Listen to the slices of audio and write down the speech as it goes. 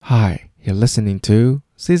You're listening to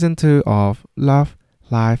Season 2 of Love,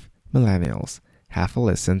 Life, Millennials. Have a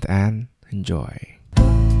listen and enjoy.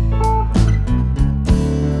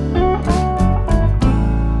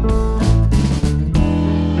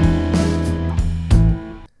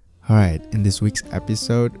 Alright, in this week's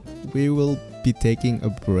episode, we will be taking a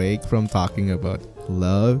break from talking about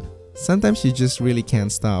love. Sometimes you just really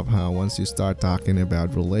can't stop, once you start talking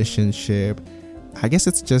about relationship. I guess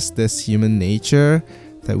it's just this human nature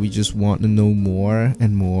that we just want to know more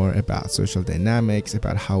and more about social dynamics,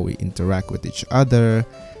 about how we interact with each other,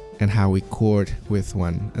 and how we court with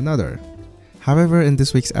one another. However, in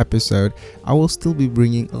this week's episode, I will still be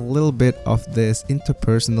bringing a little bit of this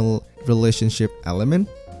interpersonal relationship element,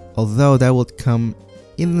 although that would come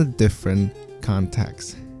in a different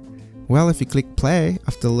context. Well, if you click play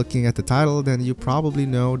after looking at the title, then you probably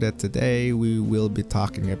know that today we will be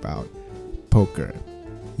talking about poker.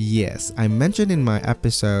 Yes, I mentioned in my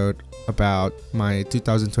episode about my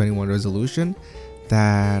 2021 resolution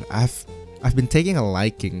that I've been taking a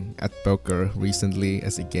liking at poker recently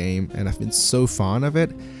as a game, and I've been so fond of it.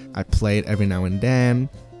 I play it every now and then.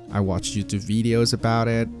 I watch YouTube videos about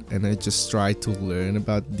it, and I just try to learn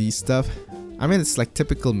about these stuff. I mean, it's like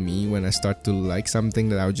typical me when I start to like something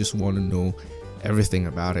that I just want to know everything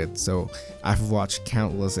about it. So I've watched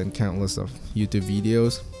countless and countless of YouTube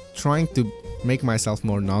videos trying to make myself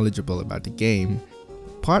more knowledgeable about the game.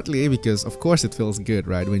 Partly because of course it feels good,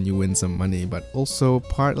 right, when you win some money, but also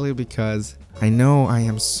partly because I know I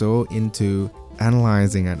am so into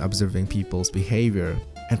analyzing and observing people's behavior.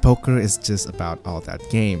 And poker is just about all that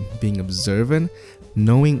game. Being observant,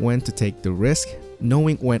 knowing when to take the risk,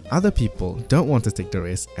 knowing when other people don't want to take the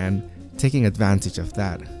risk, and taking advantage of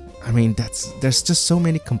that. I mean, there's just so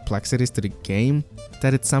many complexities to the game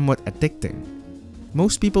that it's somewhat addicting.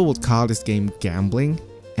 Most people would call this game gambling,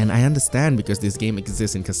 and I understand because this game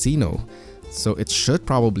exists in casino, so it should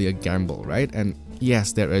probably a gamble, right? And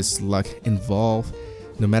yes, there is luck involved.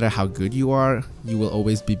 No matter how good you are, you will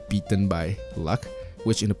always be beaten by luck,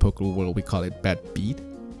 which in the poker world we call it bad beat.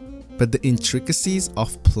 But the intricacies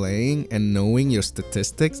of playing and knowing your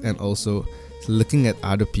statistics and also looking at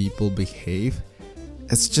other people behave,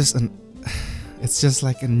 it's just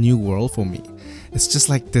like a new world for me. It's just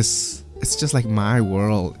like my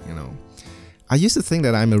world, you know. I used to think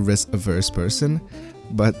that I'm a risk-averse person,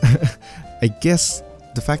 but I guess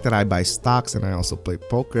the fact that I buy stocks and I also play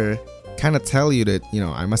poker kind of tell you that,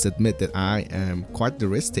 I must admit that I am quite the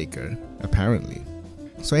risk taker, apparently.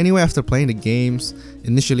 So anyway, after playing the games,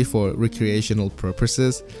 initially for recreational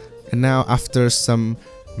purposes, and now after some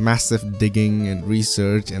massive digging and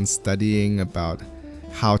research and studying about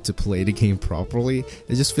how to play the game properly,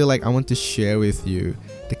 I just feel like I want to share with you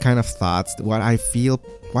the kind of thoughts, why I feel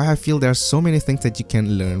there are so many things that you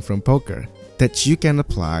can learn from poker that you can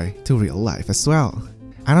apply to real life as well.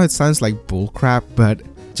 I know it sounds like bullcrap, but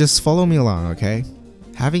just follow me along, okay?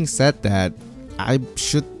 Having said that, I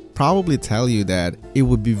should probably tell you that it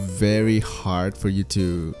would be very hard for you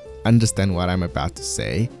to understand what I'm about to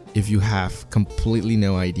say if you have completely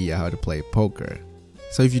no idea how to play poker.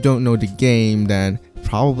 So if you don't know the game, then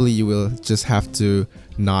probably you will just have to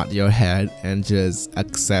nod your head and just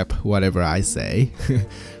accept whatever I say.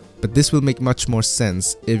 But this will make much more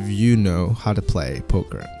sense if you know how to play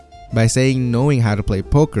poker. By saying knowing how to play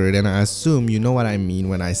poker, then I assume you know what I mean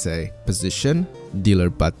when I say position, dealer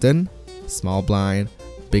button, small blind,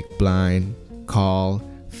 big blind, call,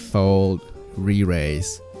 fold,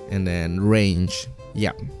 re-raise, and then range.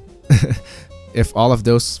 Yeah. If all of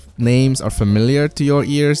those names are familiar to your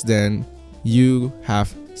ears, then you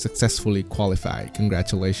have successfully qualified.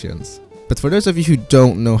 Congratulations. But for those of you who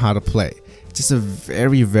don't know how to play, just a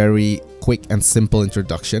very, very quick and simple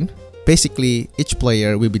introduction. Basically, each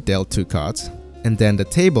player will be dealt 2 cards, and then the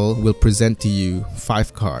table will present to you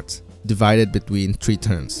 5 cards, divided between 3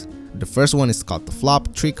 turns. The first one is called the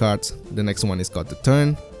flop, 3 cards. The next one is called the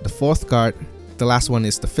turn, the 4th card. The last one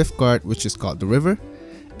is the 5th card, which is called the river.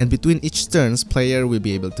 And between each turns, player will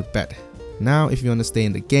be able to bet. Now, if you want to stay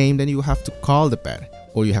in the game, then you have to call the bet,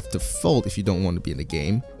 or you have to fold if you don't want to be in the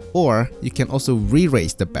game, or you can also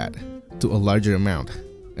re-raise the bet to a larger amount.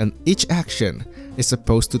 And each action is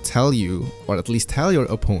supposed to tell you, or at least tell your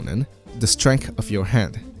opponent, the strength of your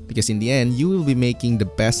hand. Because in the end, you will be making the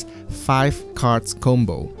best 5 cards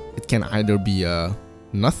combo. It can either be a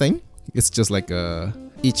nothing, it's just like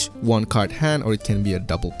each 1 card hand, or it can be a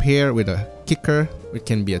double pair with a kicker, it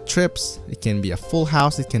can be a trips, it can be a full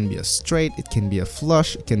house, it can be a straight, it can be a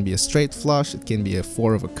flush, it can be a straight flush, it can be a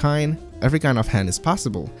 4 of a kind. Every kind of hand is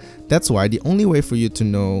possible. That's why the only way for you to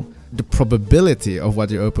know the probability of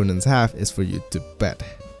what your opponents have is for you to bet.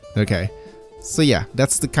 Okay, So yeah,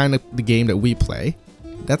 that's the kind of the game that we play.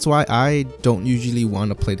 That's why I don't usually want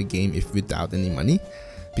to play the game if without any money,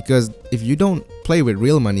 because if you don't play with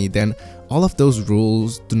real money, then all of those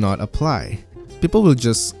rules do not apply. People will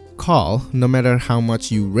just call no matter how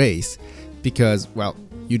much you raise, because, well,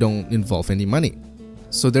 you don't involve any money.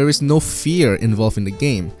 So there is no fear involved in the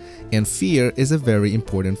game, and fear is a very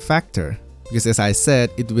important factor, because as I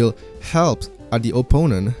said, it will help the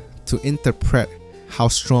opponent to interpret how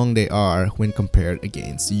strong they are when compared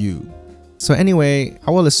against you. So anyway,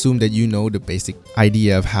 I will assume that you know the basic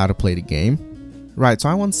idea of how to play the game. Right, so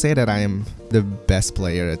I won't say that I am the best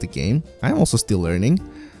player at the game. I'm also still learning.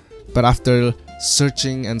 But after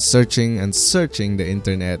searching and searching and searching the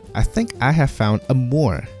internet, I think I have found a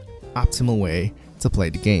more optimal way to play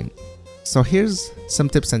the game. So here's some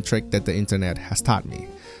tips and tricks that the internet has taught me.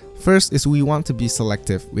 First is we want to be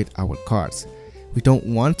selective with our cards. We don't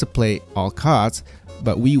want to play all cards,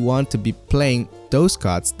 but we want to be playing those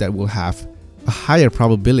cards that will have a higher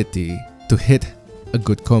probability to hit a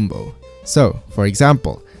good combo. So, for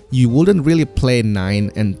example, you wouldn't really play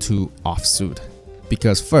 9 and 2 offsuit,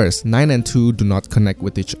 because first, 9 and 2 do not connect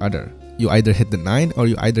with each other. You either hit the 9 or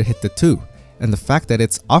you either hit the 2. And the fact that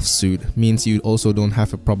it's offsuit means you also don't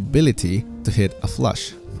have a probability to hit a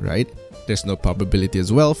flush, right? There's no probability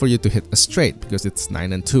as well for you to hit a straight because it's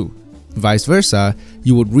 9 and 2. Vice versa,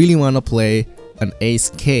 you would really want to play an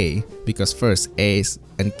ace K, because first, ace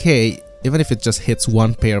and K, even if it just hits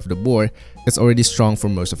one pair of the board, it's already strong for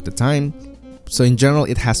most of the time. So in general,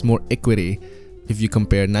 it has more equity if you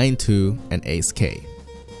compare 9-2 and ace K.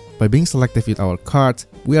 By being selective with our cards,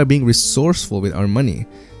 we are being resourceful with our money,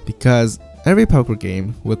 because every poker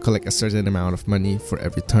game will collect a certain amount of money for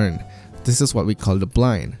every turn. This is what we call the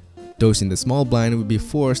blind. Those in the small blind will be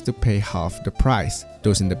forced to pay half the price.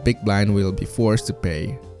 Those in the big blind will be forced to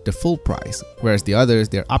pay the full price, whereas the others,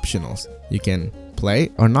 they're optionals. You can play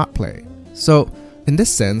or not play. So in this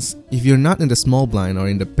sense, if you're not in the small blind or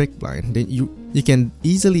in the big blind, then you can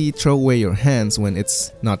easily throw away your hands when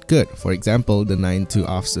it's not good. For example, the 9-2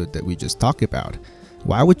 offsuit that we just talked about.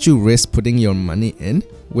 Why would you risk putting your money in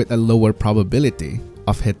with a lower probability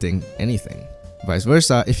of hitting anything? Vice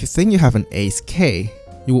versa, if you think you have an ace K,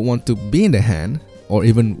 you would want to be in the hand or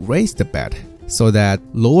even raise the bet so that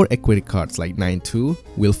lower equity cards like 9-2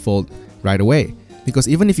 will fold right away. Because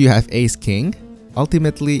even if you have ace king,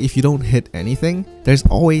 ultimately if you don't hit anything, there's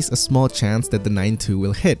always a small chance that the 9-2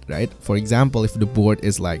 will hit, right? For example, if the board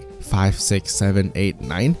is like 5, 6, 7, 8,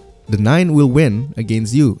 9, the 9 will win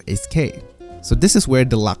against you, ace K. So this is where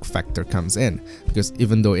the luck factor comes in, because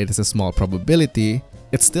even though it is a small probability,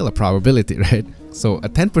 it's still a probability, right? So a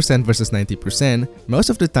 10% versus 90%, most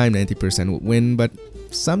of the time 90% will win, but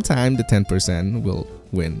sometimes the 10% will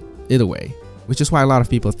win either way. Which is why a lot of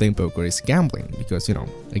people think poker is gambling, because,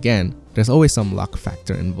 again, there's always some luck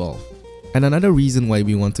factor involved. And another reason why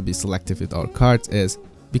we want to be selective with our cards is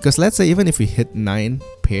because let's say even if we hit 9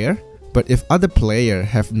 pair, but if other player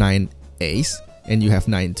have 9 ace and you have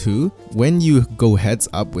 9-2, when you go heads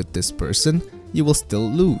up with this person, you will still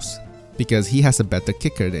lose because he has a better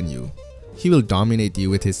kicker than you. He will dominate you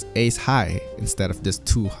with his ace high instead of just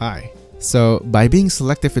 2 high. So by being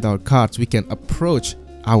selective with our cards, we can approach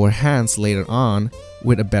our hands later on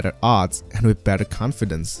with a better odds and with better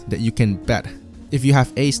confidence that you can bet. If you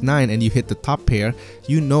have ace 9 and you hit the top pair,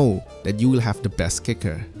 you know that you will have the best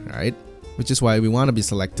kicker, right? Which is why we want to be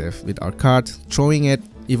selective with our cards, throwing it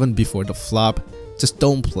even before the flop. Just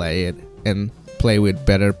don't play it and play with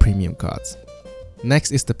better premium cards.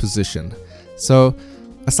 Next is the position. So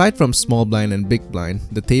aside from small blind and big blind,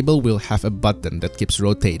 the table will have a button that keeps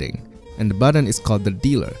rotating, and the button is called the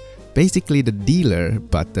dealer. Basically, the dealer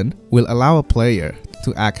button will allow a player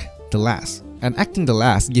to act the last, and acting the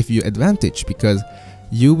last gives you advantage because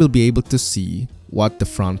you will be able to see what the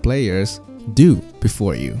front players do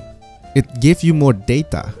before you. It gives you more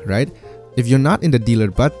data, right? If you're not in the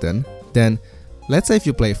dealer button, then let's say if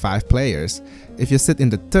you play 5 players, if you sit in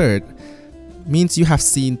the third, means you have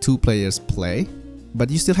seen 2 players play, but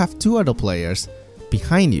you still have 2 other players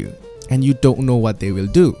behind you and you don't know what they will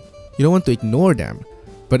do. You don't want to ignore them.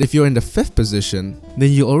 But if you're in the 5th position,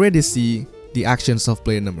 then you already see the actions of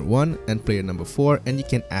player number 1 and player number 4, and you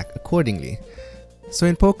can act accordingly. So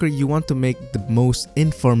in poker, you want to make the most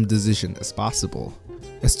informed decision as possible.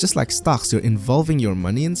 It's just like stocks, you're involving your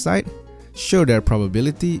money inside. Sure, there are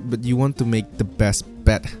probability, but you want to make the best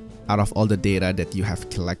bet out of all the data that you have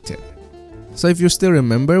collected. So if you still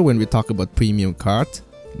remember when we talk about premium cards,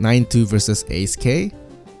 9-2 versus ace K,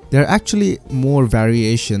 there are actually more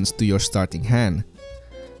variations to your starting hand.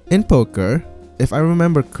 In poker, if I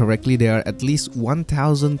remember correctly, there are at least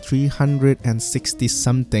 1,360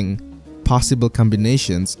 something possible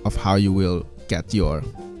combinations of how you will get your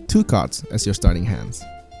 2 cards as your starting hands.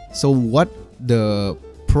 So what the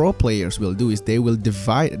pro players will do is they will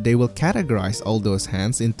categorize all those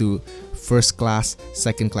hands into first class,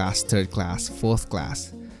 second class, third class, fourth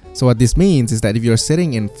class. So what this means is that if you're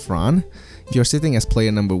sitting in front, if you're sitting as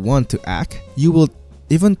player number 1 to act, you will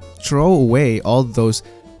even throw away all those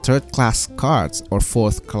third class cards or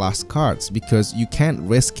fourth class cards because you can't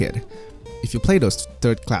risk it. If you play those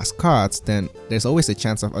third class cards, then there's always a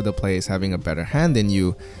chance of other players having a better hand than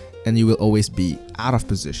you, and you will always be out of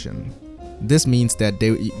position. This means that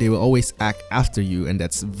they will always act after you, and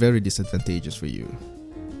that's very disadvantageous for you.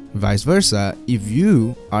 Vice versa, if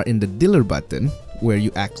you are in the dealer button where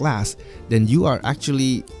you act last, then you are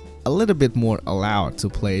actually a little bit more allowed to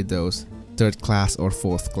play those third class or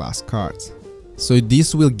fourth class cards. So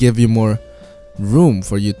this will give you more room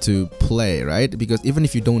for you to play, right? Because even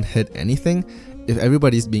if you don't hit anything, if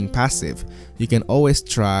everybody's being passive, you can always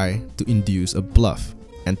try to induce a bluff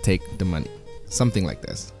and take the money. Something like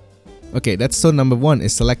this. Okay, that's so number 1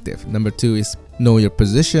 is selective. Number 2 is know your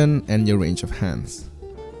position and your range of hands.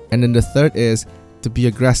 And then the third is to be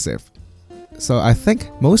aggressive. So I think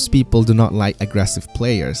most people do not like aggressive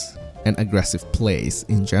players and aggressive plays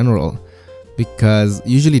in general, because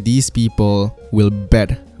usually these people will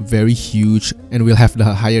bet very huge and will have the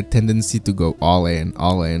higher tendency to go all in,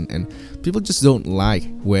 and people just don't like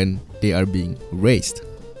when they are being raised.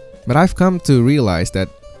 But I've come to realize that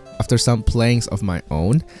after some playings of my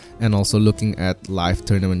own and also looking at live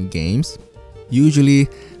tournament games, usually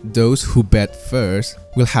those who bet first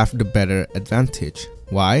will have the better advantage.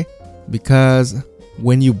 Why? Because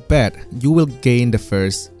when you bet, you will gain the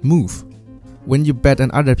first move. When you bet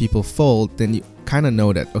and other people fold, then you kind of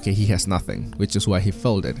know that, okay, he has nothing, which is why he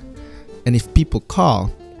folded. And if people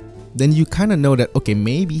call, then you kind of know that, okay,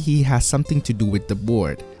 maybe he has something to do with the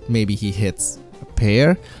board. Maybe he hits a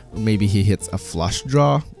pair, or maybe he hits a flush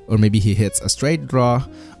draw, or maybe he hits a straight draw,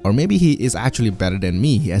 or maybe he is actually better than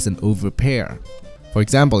me, he has an overpair. For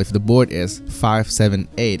example, if the board is 5, 7,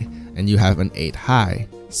 8 and you have an 8 high,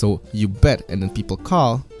 so you bet and then people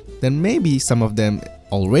call, then maybe some of them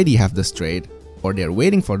already have the straight or they're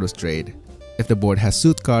waiting for the straight. If the board has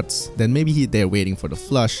suit cards, then maybe they're waiting for the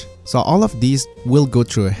flush. So all of these will go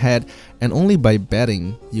through a head, and only by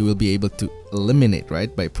betting you will be able to eliminate,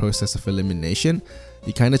 right? By process of elimination,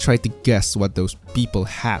 you kind of try to guess what those people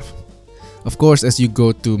have. Of course, as you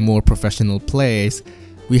go to more professional plays,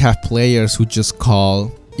 we have players who just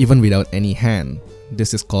call even without any hand.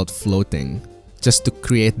 This is called floating, just to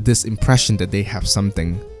create this impression that they have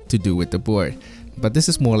something to do with the board. But this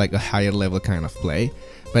is more like a higher level kind of play.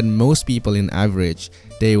 But most people in average,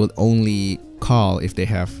 they will only call if they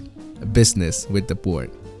have a business with the board.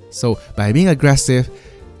 So by being aggressive,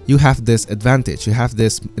 you have this advantage, you have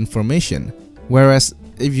this information. Whereas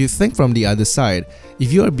if you think from the other side,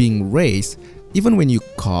 if you are being raised, even when you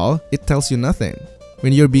call, it tells you nothing.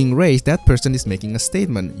 When you're being raised, that person is making a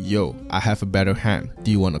statement. Yo, I have a better hand.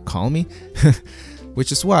 Do you want to call me?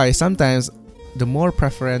 Which is why sometimes the more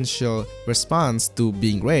preferential response to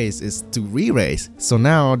being raised is to re-raise. So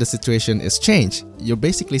now the situation is changed. You're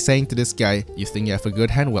basically saying to this guy, you think you have a good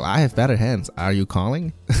hand? Well, I have better hands. Are you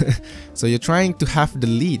calling? So you're trying to have the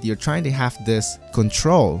lead. You're trying to have this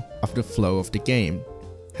control of the flow of the game.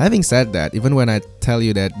 Having said that, even when I tell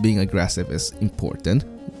you that being aggressive is important,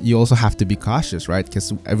 you also have to be cautious, right?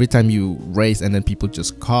 Because every time you raise and then people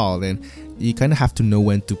just call, then you kind of have to know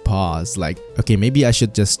when to pause. Like, okay, maybe I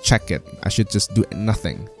should just check it. I should just do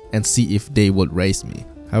nothing and see if they would raise me.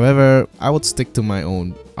 However, I would stick to my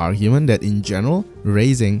own argument that in general,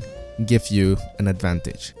 raising gives you an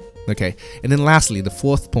advantage. Okay, and then lastly, the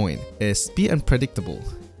fourth point is be unpredictable.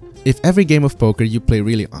 If every game of poker you play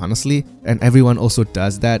really honestly and everyone also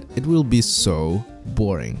does that, it will be so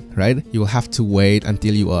boring, right? You will have to wait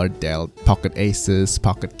until you are dealt pocket aces,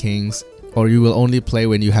 pocket kings, or you will only play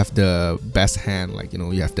when you have the best hand, like, you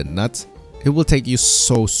have the nuts. It will take you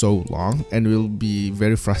so long and will be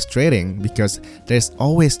very frustrating because there's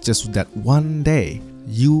always just that one day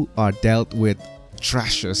you are dealt with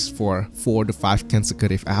trashes for 4 to 5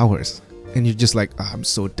 consecutive hours and you're just like, oh, I'm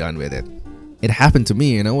so done with it. It happened to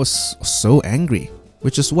me and I was so angry,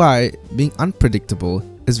 which is why being unpredictable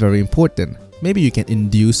is very important. Maybe you can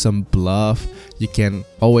induce some bluff, you can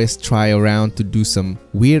always try around to do some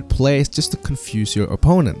weird plays just to confuse your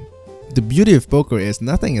opponent. The beauty of poker is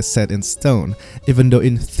nothing is set in stone, even though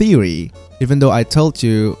in theory, even though I told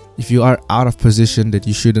you if you are out of position that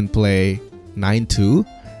you shouldn't play 9-2,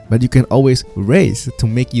 but you can always raise to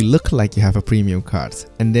make you look like you have a premium card.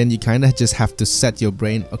 And then you kind of just have to set your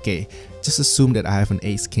brain, okay, just assume that I have an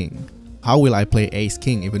ace king. how will I play ace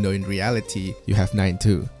king even though in reality you have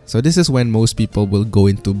 9-2? So this is when most people will go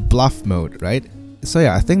into bluff mode, right? So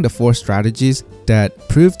yeah, I think the 4 strategies that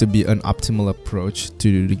prove to be an optimal approach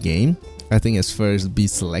to the game, I think is first, be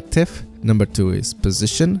selective. Number 2 is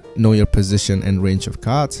position, know your position and range of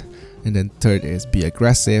cards. And then third is be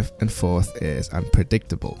aggressive, and fourth is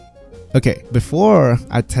unpredictable. Okay, before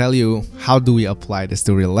I tell you how do we apply this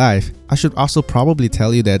to real life, I should also probably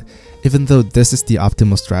tell you that even though this is the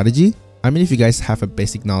optimal strategy, I mean if you guys have a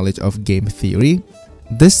basic knowledge of game theory,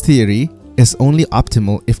 this theory is only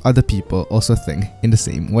optimal if other people also think in the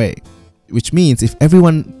same way. Which means if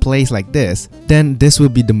everyone plays like this, then this will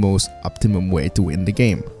be the most optimum way to win the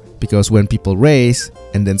game. Because when people raise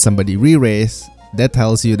and then somebody re-raise, that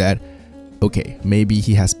tells you that okay, maybe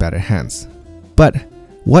he has better hands. But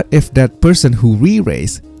what if that person who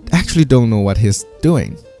re-raised actually don't know what he's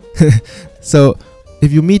doing? So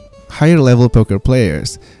if you meet higher level poker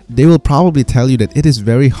players, they will probably tell you that it is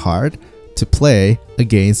very hard to play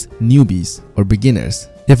against newbies or beginners,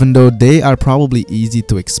 even though they are probably easy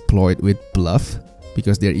to exploit with bluff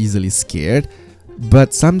because they're easily scared.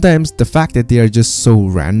 But sometimes the fact that they are just so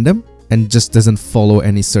random and just doesn't follow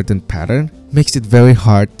any certain pattern makes it very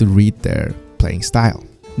hard to read their playing style.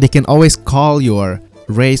 They can always call your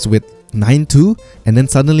raise with 9-2 and then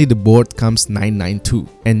suddenly the board comes 9-9-2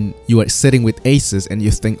 and you are sitting with aces and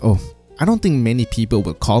you think, oh, I don't think many people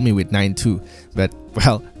will call me with 9-2. But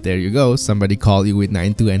well, there you go, somebody called you with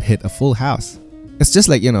 9-2 and hit a full house. It's just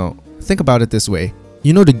like, think about it this way.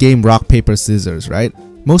 You know the game rock, paper, scissors, right?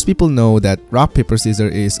 Most people know that rock, paper,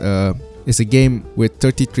 scissors is a game with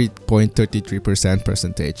 33.33%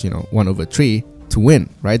 percentage, 1/3 to win,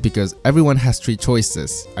 right? Because everyone has 3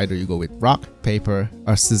 choices. Either you go with rock, paper,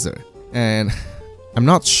 or scissors. And I'm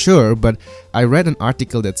not sure, but I read an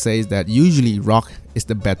article that says that usually rock is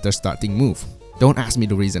the better starting move. Don't ask me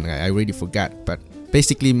the reason, I already forgot. But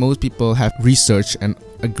basically most people have researched and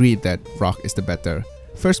agreed that rock is the better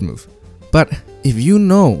first move. But if you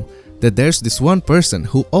know that there's this one person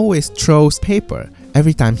who always throws paper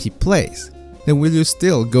every time he plays, then will you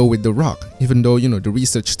still go with the rock? Even though, the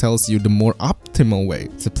research tells you the more optimal way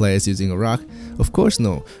to play is using a rock? Of course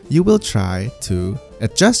no, you will try to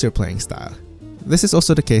adjust your playing style. This is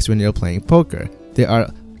also the case when you're playing poker. There are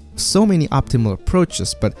so many optimal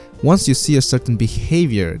approaches, but once you see a certain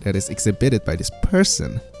behavior that is exhibited by this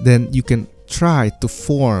person, then you can try to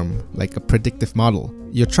form like a predictive model.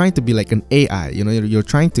 You're trying to be like an AI, you're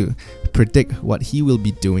trying to predict what he will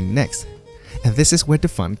be doing next. And this is where the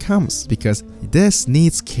fun comes, because this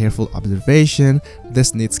needs careful observation,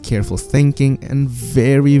 this needs careful thinking, and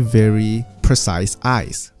very, very precise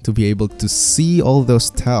eyes to be able to see all those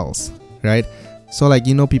tells, right? So like,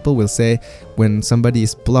 people will say when somebody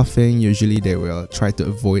is bluffing, usually they will try to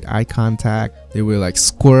avoid eye contact. They will like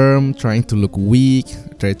squirm, trying to look weak.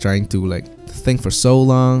 They're trying to like think for so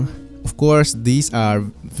long. Of course, these are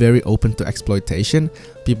very open to exploitation.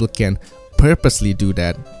 People can purposely do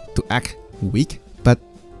that to act weak, but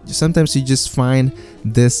sometimes you just find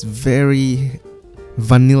this very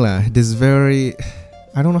vanilla,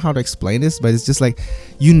 I don't know how to explain this, but it's just like,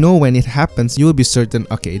 when it happens, you will be certain,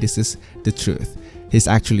 okay, this is the truth. He's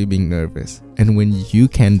actually being nervous. And when you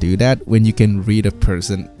can do that, when you can read a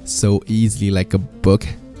person so easily like a book,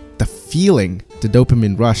 the feeling, the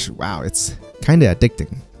dopamine rush, wow, it's kind of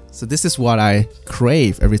addicting. So this is what I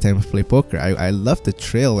crave every time I play poker. I love the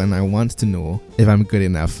thrill and I want to know if I'm good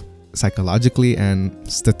enough psychologically and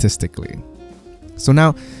statistically. So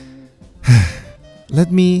now,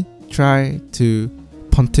 let me try to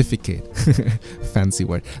pontificate. Fancy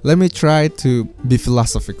word. Let me try to be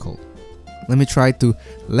philosophical. Let me try to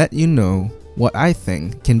let you know what I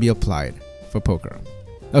think can be applied for poker.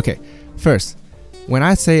 Okay, first, when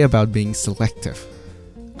I say about being selective,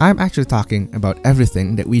 I'm actually talking about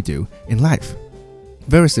everything that we do in life.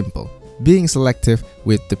 Very simple. Being selective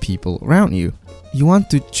with the people around you. You want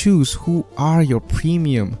to choose who are your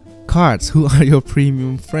premium cards, who are your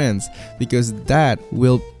premium friends, because that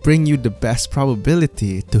will bring you the best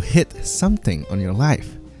probability to hit something on your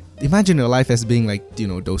life. Imagine your life as being like,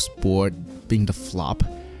 those board being the flop.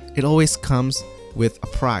 It always comes with a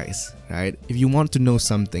price, right? If you want to know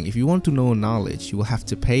something, if you want to know knowledge, you will have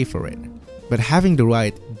to pay for it. But having the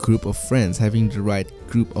right group of friends, having the right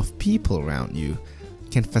group of people around you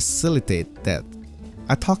can facilitate that.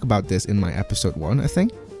 I talk about this in my episode 1, I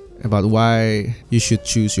think, about why you should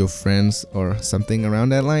choose your friends or something around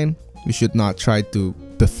that line. You should not try to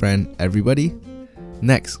befriend everybody.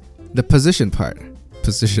 Next, the position part.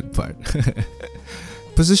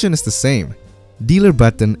 Position is the same. Dealer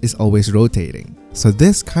button is always rotating. So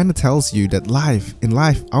this kind of tells you that in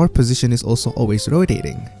life, our position is also always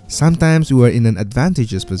rotating. Sometimes we are in an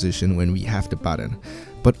advantageous position when we have the button,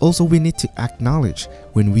 but also we need to acknowledge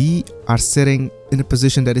when we are sitting in a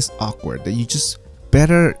position that is awkward, that you just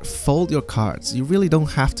better fold your cards. You really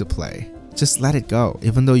don't have to play. Just let it go.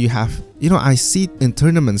 Even though you have, I see in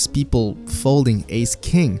tournaments people folding ace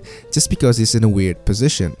king just because it's in a weird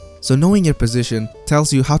position. So knowing your position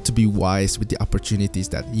tells you how to be wise with the opportunities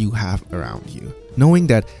that you have around you. Knowing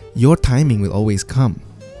that your timing will always come.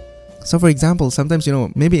 So for example, sometimes,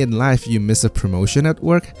 maybe in life you miss a promotion at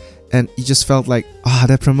work and you just felt like,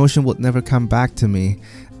 that promotion would never come back to me.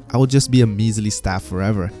 I will just be a measly staff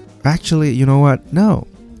forever. Actually, you know what? No.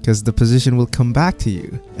 Because the position will come back to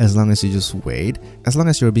you as long as you just wait, as long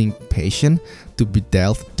as you're being patient to be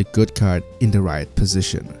dealt the good card in the right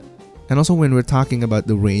position. And also when we're talking about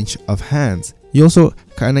the range of hands, you also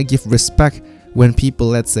kind of give respect when people,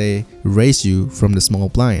 let's say, raise you from the small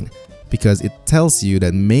blind, because it tells you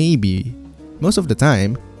that maybe most of the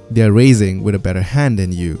time they're raising with a better hand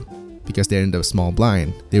than you because they're in the small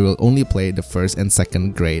blind. They will only play the first and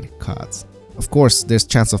second grade cards. Of course, there's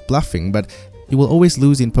chance of bluffing, but you will always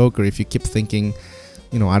lose in poker if you keep thinking,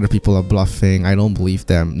 other people are bluffing, I don't believe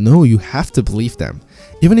them. No, you have to believe them.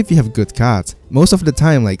 Even if you have good cards, most of the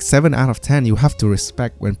time, like 7 out of 10, you have to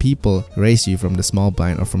respect when people raise you from the small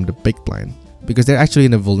blind or from the big blind. Because they're actually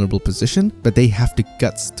in a vulnerable position, but they have the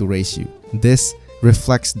guts to raise you. This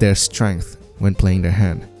reflects their strength when playing their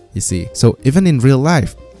hand, you see. So even in real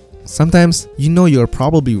life, sometimes you're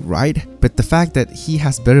probably right, but the fact that he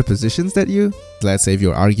has better positions than you, let's say if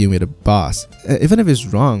you're arguing with a boss, even if it's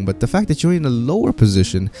wrong, but the fact that you're in a lower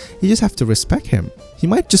position, you just have to respect him. He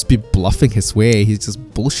might just be bluffing his way, he's just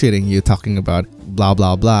bullshitting you, talking about blah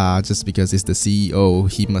blah blah, just because he's the CEO,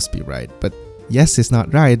 he must be right. But yes, it's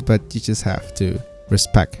not right, but you just have to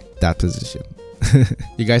respect that position.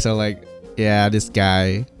 You guys are like, yeah, this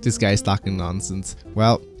guy's talking nonsense.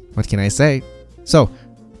 Well, what can I say? So,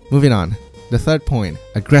 moving on. The third point,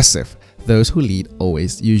 aggressive. Those who lead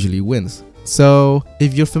always usually wins. So,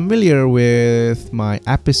 if you're familiar with my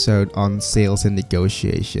episode on sales and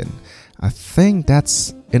negotiation, I think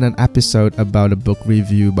that's in an episode about a book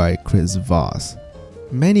review by Chris Voss.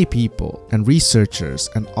 Many people and researchers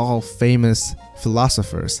and all famous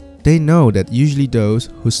philosophers, they know that usually those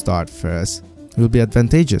who start first will be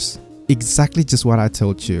advantageous. Exactly just what I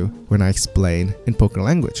told you when I explained in poker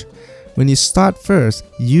language. When you start first,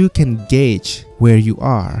 you can gauge where you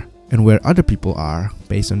are and where other people are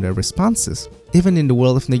based on their responses. Even in the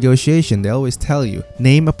world of negotiation, they always tell you,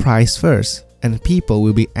 name a price first, and people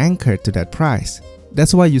will be anchored to that price.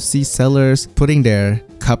 That's why you see sellers putting their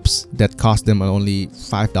cups that cost them only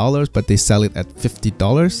 $5, but they sell it at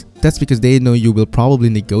 $50. That's because they know you will probably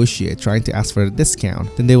negotiate, trying to ask for a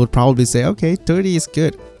discount. Then they would probably say, okay, 30 is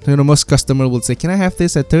good. Most customer would say, can I have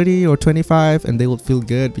this at 30 or 25? And they would feel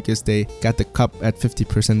good because they got the cup at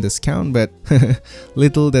 50% discount. But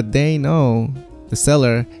little that they know, the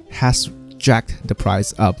seller has jacked the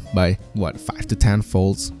price up by 5 to 10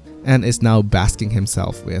 folds and is now basking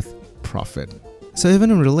himself with profit. So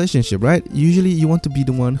even in a relationship, right? Usually you want to be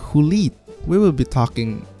the one who lead. We will be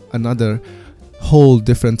talking another whole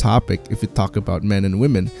different topic if we talk about men and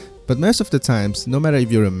women. But most of the times, no matter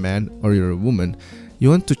if you're a man or you're a woman, you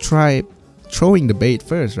want to try throwing the bait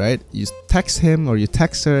first, right? You text him or you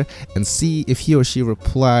text her and see if he or she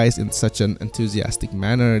replies in such an enthusiastic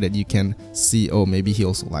manner that you can see, oh, maybe he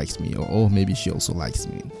also likes me, or oh, maybe she also likes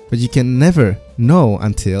me. But you can never know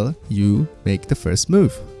until you make the first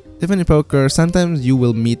move. Even in poker, sometimes you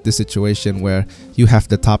will meet the situation where you have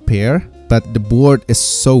the top pair, but the board is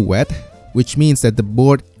so wet, which means that the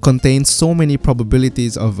board contains so many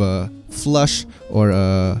probabilities of a flush or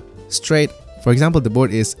a straight. For example, the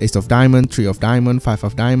board is ace of diamond, 3 of diamond, 5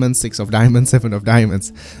 of diamond, 6 of diamond, 7 of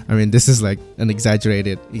diamonds. I mean, this is like an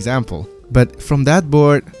exaggerated example. But from that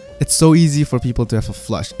board, it's so easy for people to have a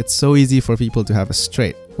flush. It's so easy for people to have a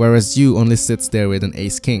straight. Whereas you only sits there with an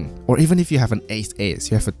ace king. Or even if you have an ace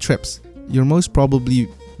ace, you have a trips. You're most probably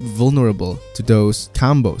vulnerable to those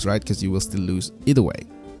combos, right? Because you will still lose either way.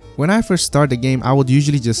 When I first start the game, I would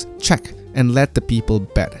usually just check and let the people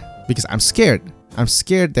bet. Because I'm scared. I'm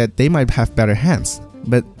scared that they might have better hands.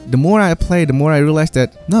 But the more I play, the more I realize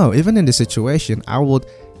that no, even in this situation, I would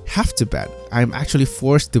have to bet. I'm actually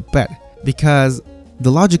forced to bet. Because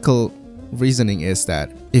the logical reasoning is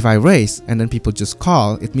that if I raise and then people just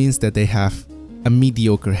call, it means that they have a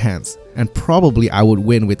mediocre hands. And probably I would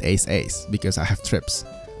win with ace-ace because I have trips.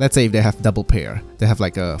 Let's say if they have double pair, they have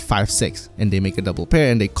like a 5-6 and they make a double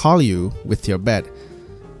pair and they call you with your bet,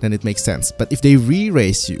 then it makes sense. But if they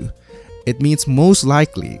re-raise you, it means most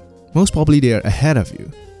likely most probably they are ahead of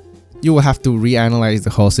you. You will have to reanalyze the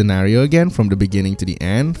whole scenario again from the beginning to the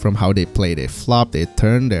end, from how they play their flop, their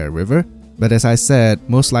turn, their river. But as I said,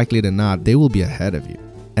 most likely than not, they will be ahead of you.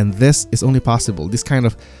 And this is only possible, this kind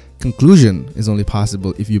of conclusion is only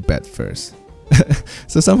possible if you bet first.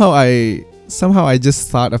 So somehow I just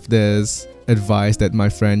thought of this advice that my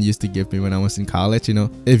friend used to give me when I was in college.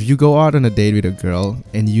 If you go out on a date with a girl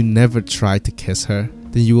and you never try to kiss her,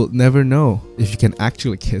 then you will never know if you can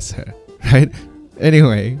actually kiss her, right?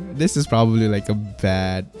 Anyway, this is probably like a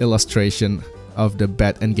bad illustration of the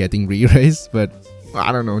bet and getting re-raised, but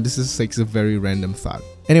I don't know, this is like a very random thought.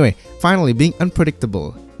 Anyway, finally, being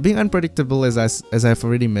unpredictable. Being unpredictable, as I've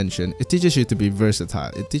already mentioned, it teaches you to be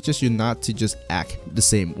versatile. It teaches you not to just act the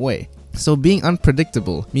same way. So being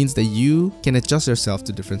unpredictable means that you can adjust yourself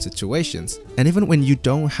to different situations. And even when you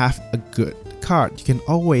don't have a good card, you can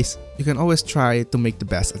always try to make the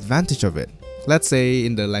best advantage of it. Let's say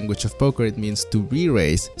in the language of poker, it means to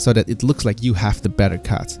re-raise so that it looks like you have the better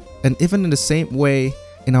cards. And even in the same way,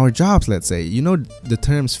 in our jobs, let's say, the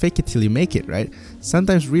terms fake it till you make it, right?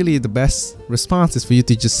 Sometimes really the best response is for you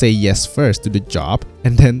to just say yes first to the job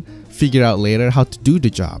and then figure out later how to do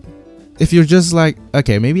the job. If you're just like,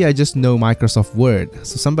 okay, maybe I just know Microsoft Word,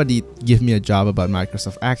 so somebody give me a job about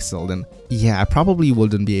Microsoft Excel, then yeah, I probably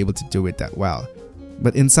wouldn't be able to do it that well.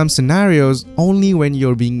 But in some scenarios, only when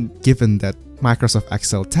you're being given that Microsoft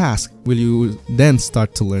Excel task will you then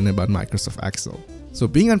start to learn about Microsoft Excel. So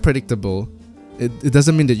being unpredictable, it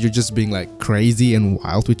doesn't mean that you're just being like crazy and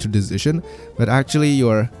wild with your decision, but actually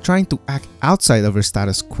you're trying to act outside of your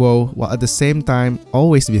status quo while at the same time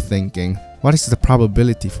always be thinking, what is the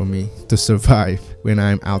probability for me to survive when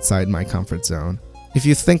I'm outside my comfort zone? If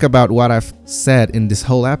you think about what I've said in this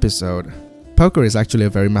whole episode, poker is actually a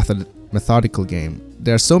very methodical game.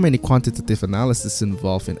 There are so many quantitative analysis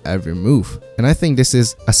involved in every move. And I think this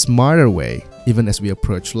is a smarter way, even as we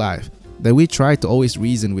approach life, that we try to always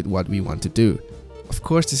reason with what we want to do. Of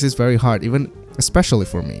course, this is very hard, especially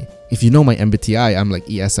for me. If you know my MBTI, I'm like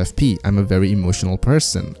ESFP. I'm a very emotional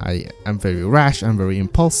person. I'm very rash, I'm very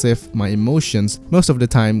impulsive. My emotions most of the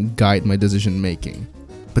time guide my decision making.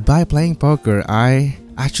 But by playing poker, I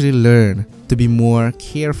actually learn to be more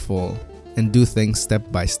careful and do things step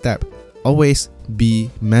by step. Always be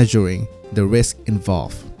measuring the risk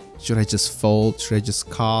involved. Should I just fold? Should I just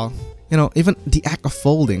call? Even the act of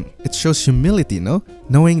folding, it shows humility, no?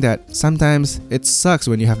 Knowing that sometimes it sucks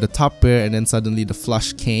when you have the top pair and then suddenly the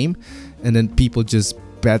flush came and then people just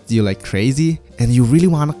bet you like crazy and you really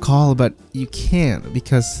want to call but you can't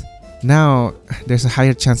because now there's a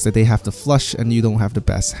higher chance that they have the flush and you don't have the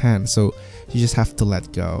best hand, so you just have to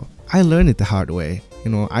let go. I learned it the hard way.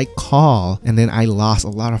 I call and then I lost a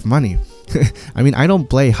lot of money. I don't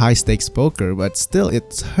play high stakes poker, but still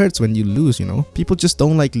it hurts when you lose, People just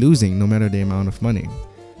don't like losing no matter the amount of money.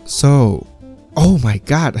 So, oh my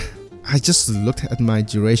god, I just looked at my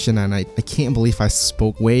duration and I can't believe I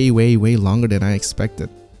spoke way longer than I expected.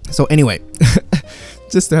 So anyway,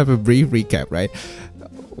 just to have a brief recap, right?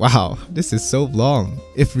 Wow, this is so long.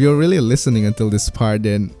 If you're really listening until this part,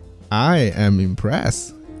 then I am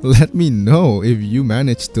impressed. Let me know if you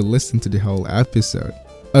managed to listen to the whole episode.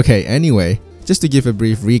 Okay, anyway, just to give a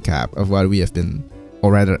brief recap of what we have been,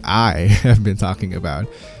 or rather I have been talking about,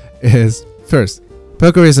 is first,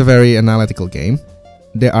 poker is a very analytical game.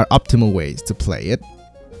 There are optimal ways to play it,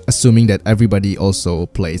 assuming that everybody also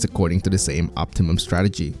plays according to the same optimum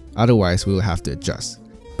strategy. Otherwise, we will have to adjust.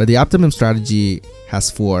 But the optimum strategy has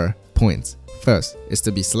 4 points. First is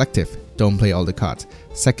to be selective. Don't play all the cards.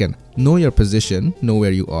 Second, know your position, know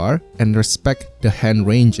where you are, and respect the hand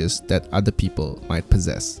ranges that other people might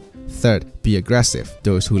possess. Third, be aggressive.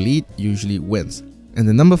 Those who lead usually wins. And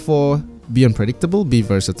the number 4, be unpredictable, be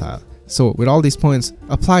versatile. So with all these points,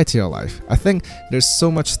 apply to your life. I think there's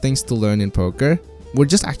so much things to learn in poker. We're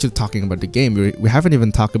just actually talking about the game. We haven't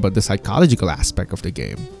even talked about the psychological aspect of the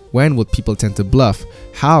game. When will people tend to bluff?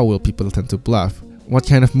 How will people tend to bluff? What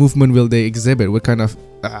kind of movement will they exhibit? What kind of...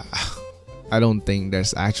 I don't think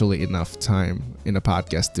there's actually enough time in a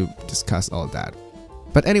podcast to discuss all that.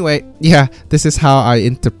 But anyway, yeah, this is how I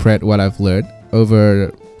interpret what I've learned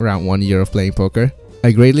over around 1 year of playing poker.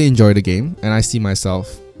 I greatly enjoy the game and I see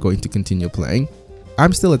myself going to continue playing.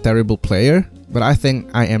 I'm still a terrible player, but I think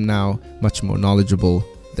I am now much more knowledgeable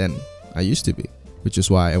than I used to be, which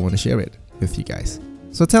is why I want to share it with you guys.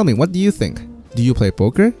 So tell me, what do you think? Do you play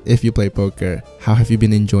poker? If you play poker, how have you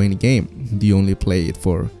been enjoying the game? Do you only play it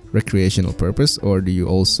for recreational purpose, or do you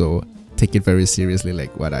also take it very seriously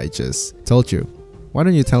like what I just told you? Why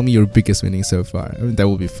don't you tell me your biggest winning so far? That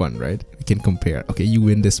would be fun, right? We can compare. Okay, you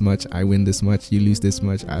win this much, I win this much, you lose this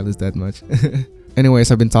much, I lose that much.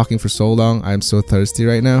 Anyways, I've been talking for so long. I'm so thirsty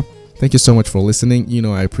right now. Thank you so much for listening. You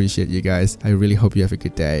know I appreciate you guys. I really hope you have a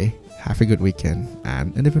good day. Have a good weekend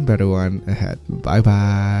and an even better one ahead. Bye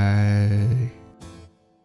bye.